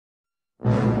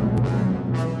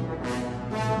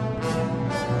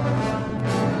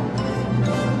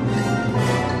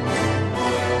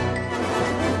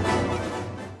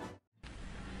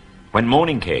When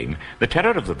morning came, the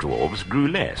terror of the dwarves grew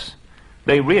less.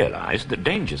 They realized that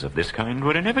dangers of this kind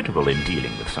were inevitable in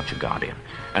dealing with such a guardian,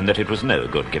 and that it was no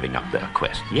good giving up their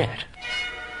quest yet.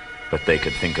 But they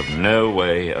could think of no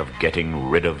way of getting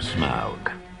rid of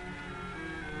Smaug.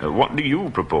 What do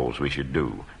you propose we should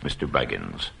do, Mr.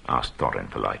 Baggins? Asked Thorin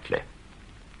politely.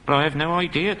 Well, I have no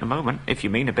idea at the moment, if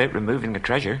you mean about removing the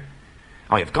treasure.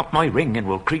 I have got my ring and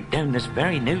will creep down this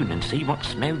very noon and see what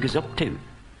Smaug is up to.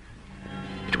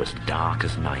 It was dark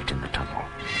as night in the tunnel.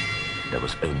 There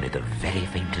was only the very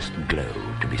faintest glow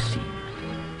to be seen.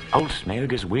 Old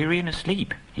Smaug is weary and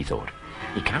asleep, he thought.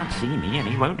 He can't see me and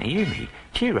he won't hear me.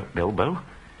 Cheer up, Bilbo.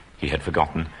 He had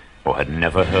forgotten or had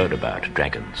never heard about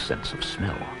dragons' sense of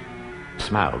smell.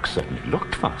 Smaug certainly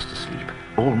looked fast asleep,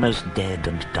 almost dead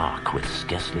and dark, with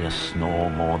scarcely a snore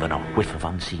more than a whiff of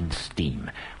unseen steam,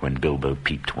 when Bilbo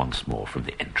peeped once more from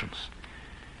the entrance.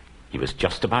 He was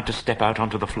just about to step out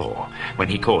onto the floor when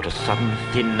he caught a sudden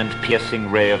thin and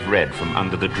piercing ray of red from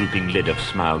under the drooping lid of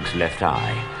Smaug's left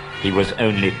eye. He was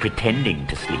only pretending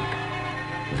to sleep.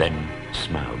 Then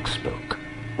Smaug spoke.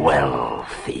 Well,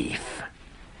 thief,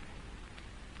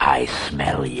 I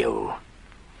smell you,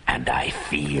 and I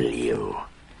feel you.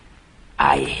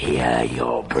 I hear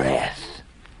your breath.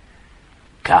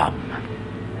 Come,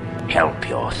 help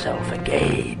yourself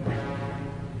again.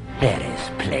 There is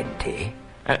plenty.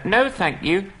 No, thank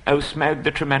you, O Smaug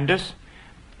the Tremendous.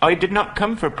 I did not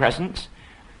come for presents.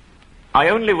 I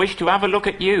only wished to have a look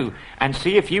at you and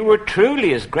see if you were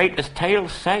truly as great as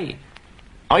tales say.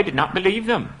 I did not believe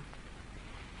them.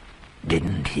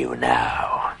 Didn't you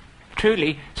now?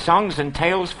 Truly, songs and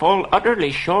tales fall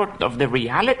utterly short of the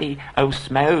reality, O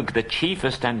Smaug, the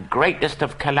chiefest and greatest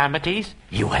of calamities.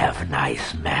 You have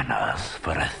nice manners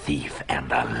for a thief and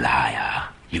a liar.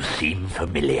 You seem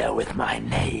familiar with my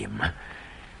name,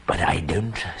 but I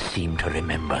don't seem to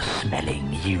remember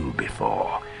smelling you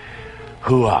before.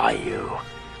 Who are you?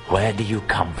 Where do you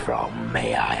come from,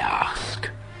 may I ask?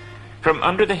 From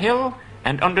under the hill,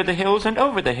 and under the hills, and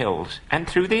over the hills, and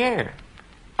through the air.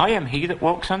 I am he that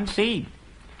walks unseen.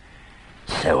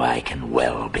 So I can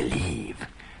well believe,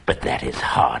 but that is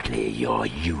hardly your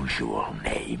usual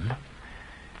name.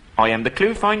 I am the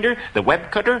clue finder, the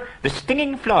web cutter, the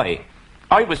stinging fly.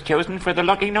 I was chosen for the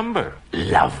lucky number.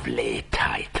 Lovely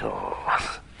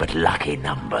titles, but lucky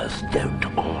numbers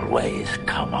don't always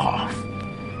come off.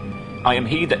 I am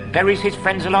he that buries his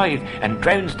friends alive and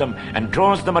drowns them and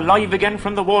draws them alive again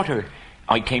from the water.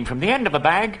 I came from the end of a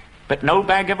bag, but no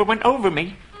bag ever went over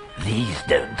me. These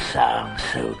don't sound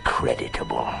so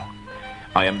creditable.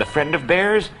 I am the friend of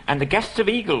bears and the guests of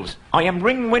eagles. I am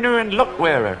Ringwinner and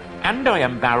Luckwearer, and I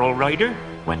am barrel rider,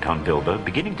 went on Bilbo,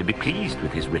 beginning to be pleased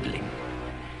with his riddling.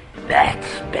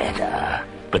 That's better,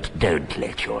 but don't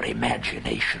let your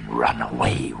imagination run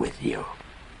away with you.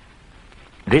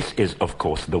 This is, of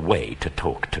course, the way to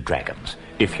talk to dragons,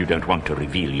 if you don't want to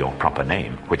reveal your proper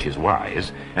name, which is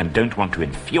wise, and don't want to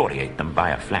infuriate them by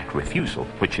a flat refusal,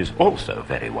 which is also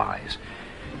very wise.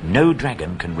 No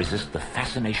dragon can resist the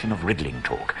fascination of riddling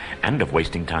talk, and of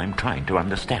wasting time trying to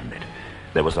understand it.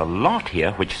 There was a lot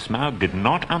here which Smaug did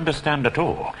not understand at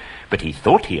all, but he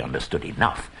thought he understood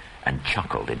enough, and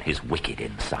chuckled in his wicked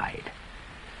inside.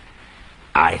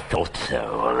 I thought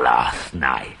so last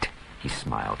night, he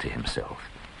smiled to himself.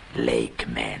 Lake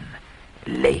men,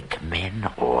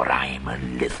 or I'm a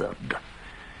lizard.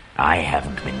 I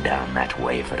haven't been down that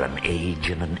way for an age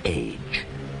and an age,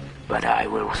 but I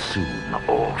will soon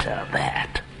alter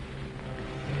that.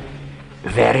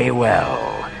 Very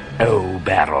well, O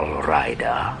barrel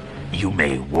rider. You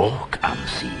may walk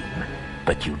unseen,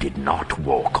 but you did not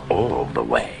walk all the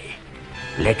way.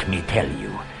 Let me tell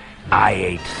you, I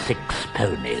ate 6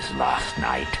 ponies last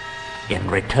night. In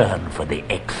return for the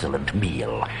excellent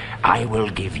meal, I will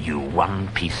give you one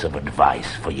piece of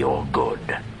advice for your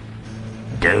good.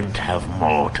 Don't have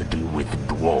more to do with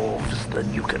dwarves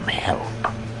than you can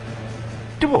help.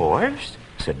 Dwarves?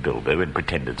 Said Bilbo in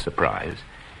pretended surprise.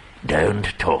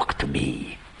 Don't talk to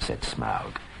me, said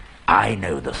Smaug. I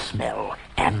know the smell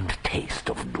and taste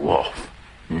of dwarf.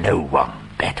 No one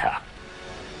better.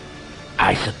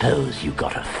 I suppose you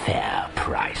got a fair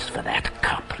price for that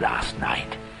cup last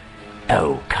night.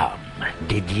 Oh, come,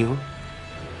 did you?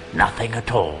 Nothing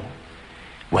at all?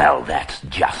 Well, that's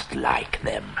just like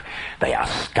them. They are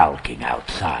skulking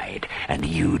outside, and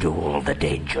you do all the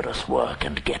dangerous work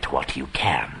and get what you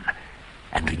can.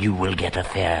 And you will get a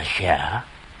fair share?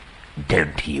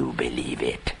 Don't you believe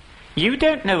it? You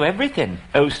don't know everything,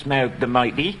 O Smaug the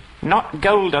Mighty. Not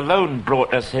gold alone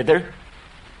brought us hither.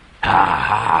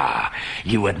 Aha!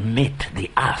 You admit the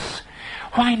us.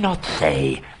 Why not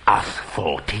say us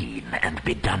 14 and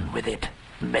be done with it?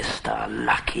 Mr.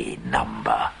 Lucky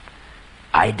Number.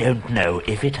 I don't know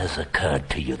if it has occurred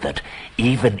to you that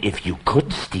even if you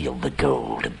could steal the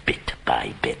gold bit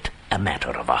by bit, a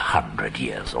matter of 100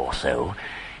 years or so,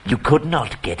 you could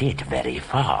not get it very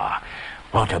far.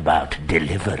 What about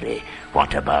delivery?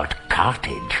 What about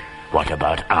cartage? What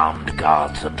about armed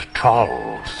guards and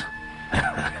trolls?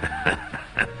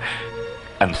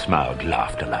 And Smaug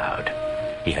laughed aloud.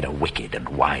 He had a wicked and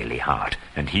wily heart,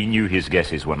 and he knew his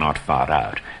guesses were not far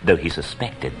out, though he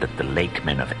suspected that the lake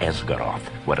men of Esgaroth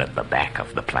were at the back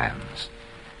of the plans.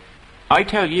 I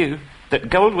tell you that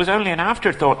gold was only an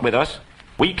afterthought with us.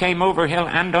 We came over hill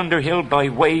and under hill by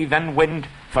wave and wind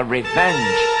for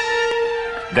revenge.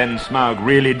 Then Smaug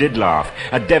really did laugh,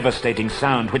 a devastating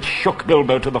sound which shook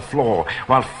Bilbo to the floor,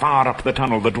 while far up the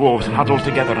tunnel the dwarves huddled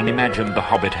together and imagined the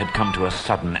hobbit had come to a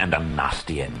sudden and a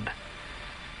nasty end.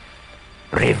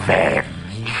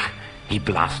 Revenge, he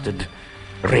blasted.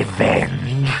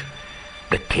 Revenge.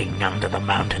 The king under the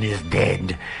mountain is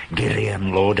dead.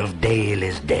 Girion, Lord of Dale,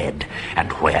 is dead.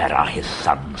 And where are his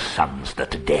sons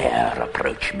that dare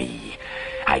approach me?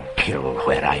 I kill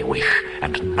where I wish,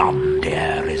 and none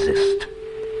dare resist.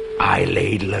 I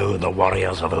laid low the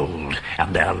warriors of old,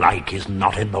 and their like is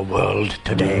not in the world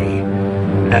today.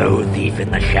 No thief in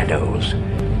the shadows.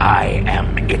 I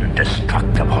am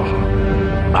indestructible.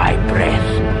 My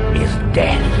breath is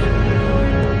death.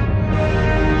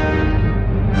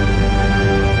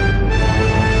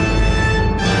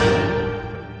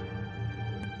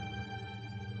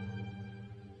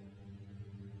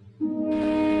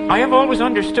 I have always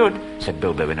understood, said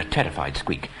Bilbo in a terrified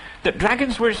squeak, that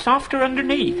dragons were softer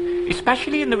underneath,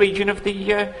 especially in the region of the,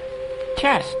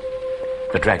 chest.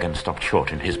 The dragon stopped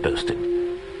short in his boasting.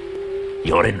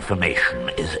 Your information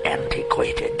is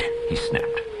antiquated, he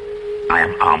snapped. I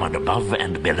am armored above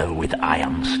and below with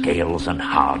iron scales and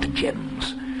hard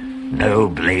gems. No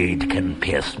blade can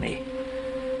pierce me.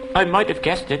 I might have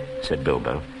guessed it, said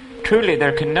Bilbo. Truly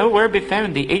there can nowhere be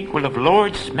found the equal of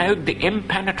Lord Smaug the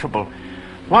Impenetrable.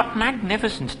 What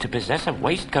magnificence to possess a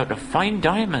waistcoat of fine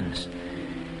diamonds.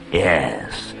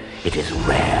 Yes, it is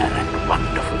rare and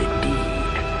wonderful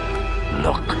indeed.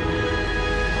 Look,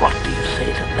 what do you say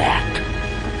to that?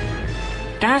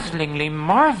 Dazzlingly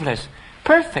marvellous,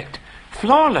 perfect,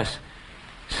 flawless,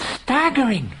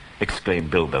 staggering,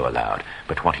 exclaimed Bilbo aloud,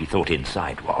 but what he thought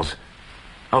inside was,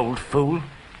 Old fool,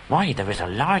 why there is a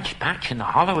large patch in the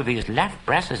hollow of his left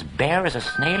breast as bare as a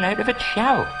snail out of its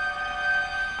shell.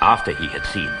 After he had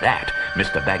seen that,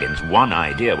 Mr. Baggins' one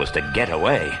idea was to get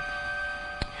away.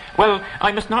 Well,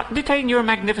 I must not detain your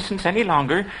magnificence any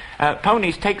longer.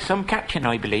 Ponies take some catching,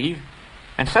 I believe.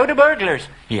 And so do burglars,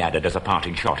 he added as a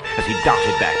parting shot, as he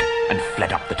darted back and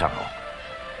fled up the tunnel.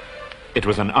 It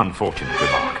was an unfortunate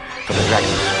remark, for the dragon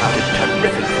spouted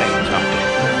terrific flames after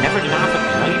him. Never laugh at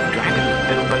live dragons,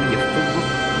 Bilbo, you fool,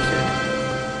 he said.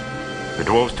 The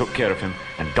dwarves took care of him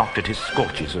and doctored his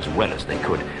scorches as well as they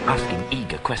could, asking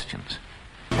eager questions.